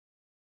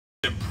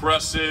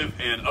Impressive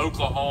in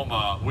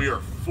Oklahoma. We are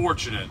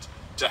fortunate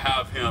to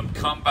have him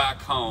come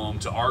back home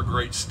to our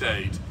great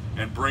state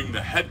and bring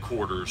the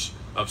headquarters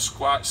of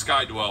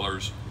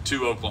Skydwellers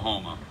to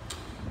Oklahoma.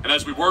 And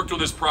as we worked on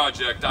this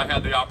project, I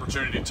had the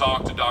opportunity to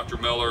talk to Dr.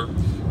 Miller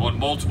on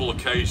multiple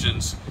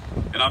occasions,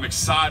 and I'm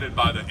excited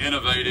by the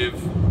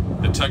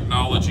the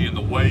technology and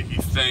the way he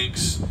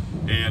thinks,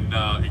 and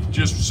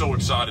just so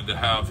excited to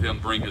have him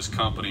bring his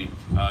company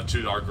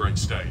to our great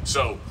state.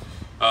 So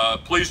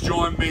please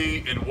join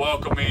me in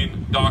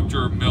welcoming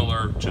Dr.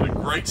 Miller to the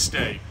great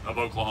state of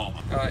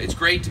Oklahoma. It's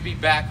great to be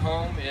back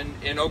home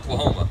in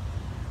Oklahoma.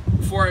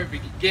 Before I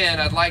begin,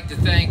 I'd like to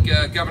thank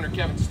Governor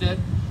Kevin Stitt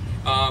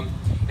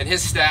and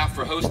his staff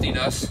for hosting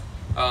us.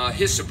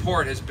 His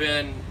support has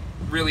been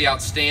really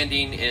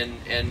outstanding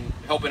in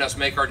helping us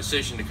make our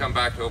decision to come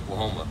back to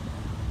Oklahoma.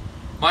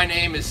 My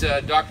name is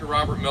Dr.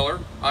 Robert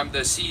Miller. I'm the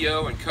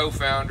CEO and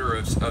co-founder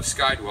of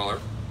Skydweller.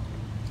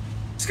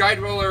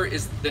 Skydweller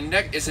is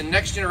a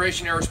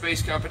next-generation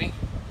aerospace company.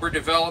 We're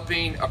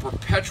developing a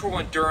perpetual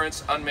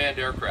endurance unmanned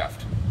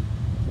aircraft.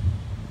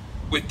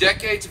 With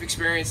decades of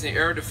experience in the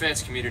air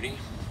defense community,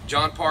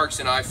 John Parks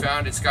and I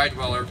founded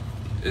Skydweller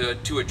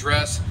to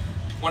address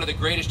one of the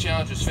greatest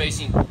challenges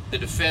facing the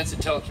defense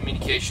and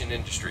telecommunication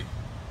industry.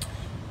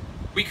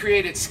 We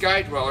created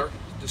Skydweller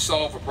to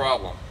solve a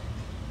problem.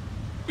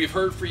 We've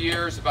heard for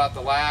years about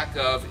the lack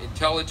of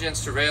intelligence,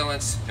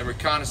 surveillance, and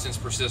reconnaissance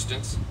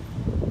persistence.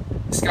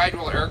 The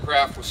Skydweller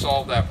aircraft will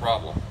solve that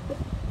problem.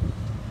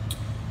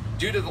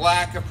 Due to the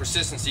lack of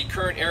persistency,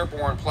 current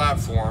airborne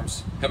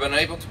platforms have been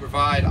able to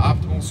provide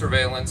optimal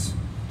surveillance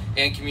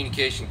and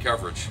communication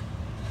coverage.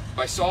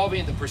 By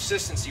solving the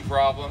persistency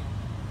problem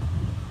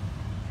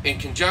in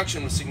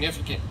conjunction with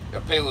significant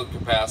payload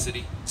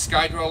capacity,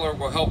 Skydweller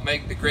will help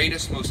make the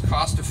greatest, most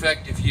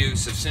cost-effective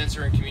use of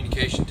sensor and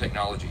communication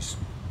technologies.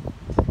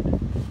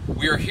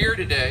 We are here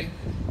today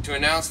to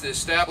announce the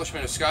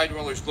establishment of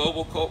Skydweller's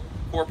global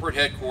corporate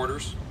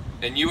headquarters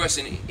and U.S.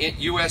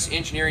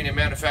 engineering and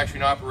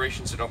manufacturing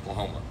operations in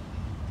Oklahoma.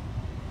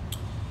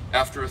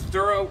 After a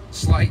thorough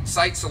site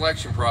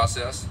selection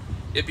process,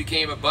 it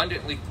became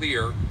abundantly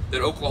clear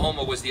that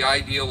Oklahoma was the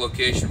ideal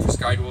location for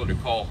Skydweller to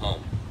call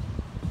home.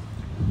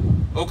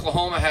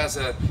 Oklahoma has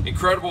an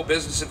incredible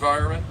business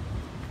environment,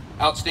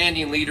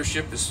 outstanding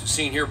leadership as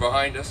seen here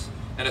behind us,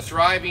 and a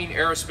thriving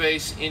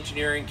aerospace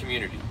engineering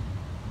community.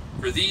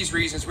 For these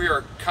reasons, we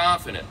are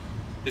confident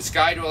that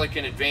Skydweller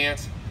can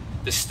advance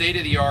the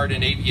state-of-the-art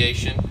in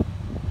aviation,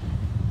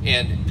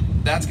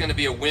 and that's going to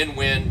be a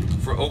win-win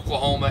for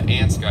Oklahoma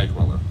and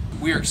Skydweller.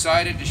 We are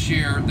excited to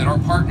share that our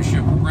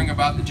partnership will bring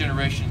about the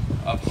generation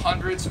of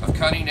hundreds of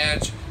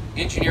cutting-edge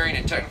engineering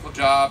and technical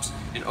jobs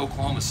in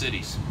Oklahoma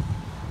cities.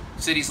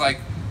 Cities like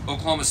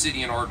Oklahoma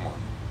City and Ardmore.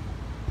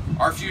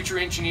 Our future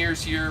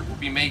engineers here will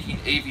be making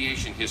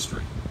aviation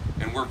history,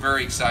 and we're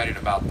very excited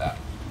about that.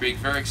 We're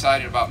very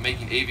excited about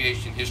making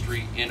aviation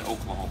history in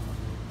Oklahoma.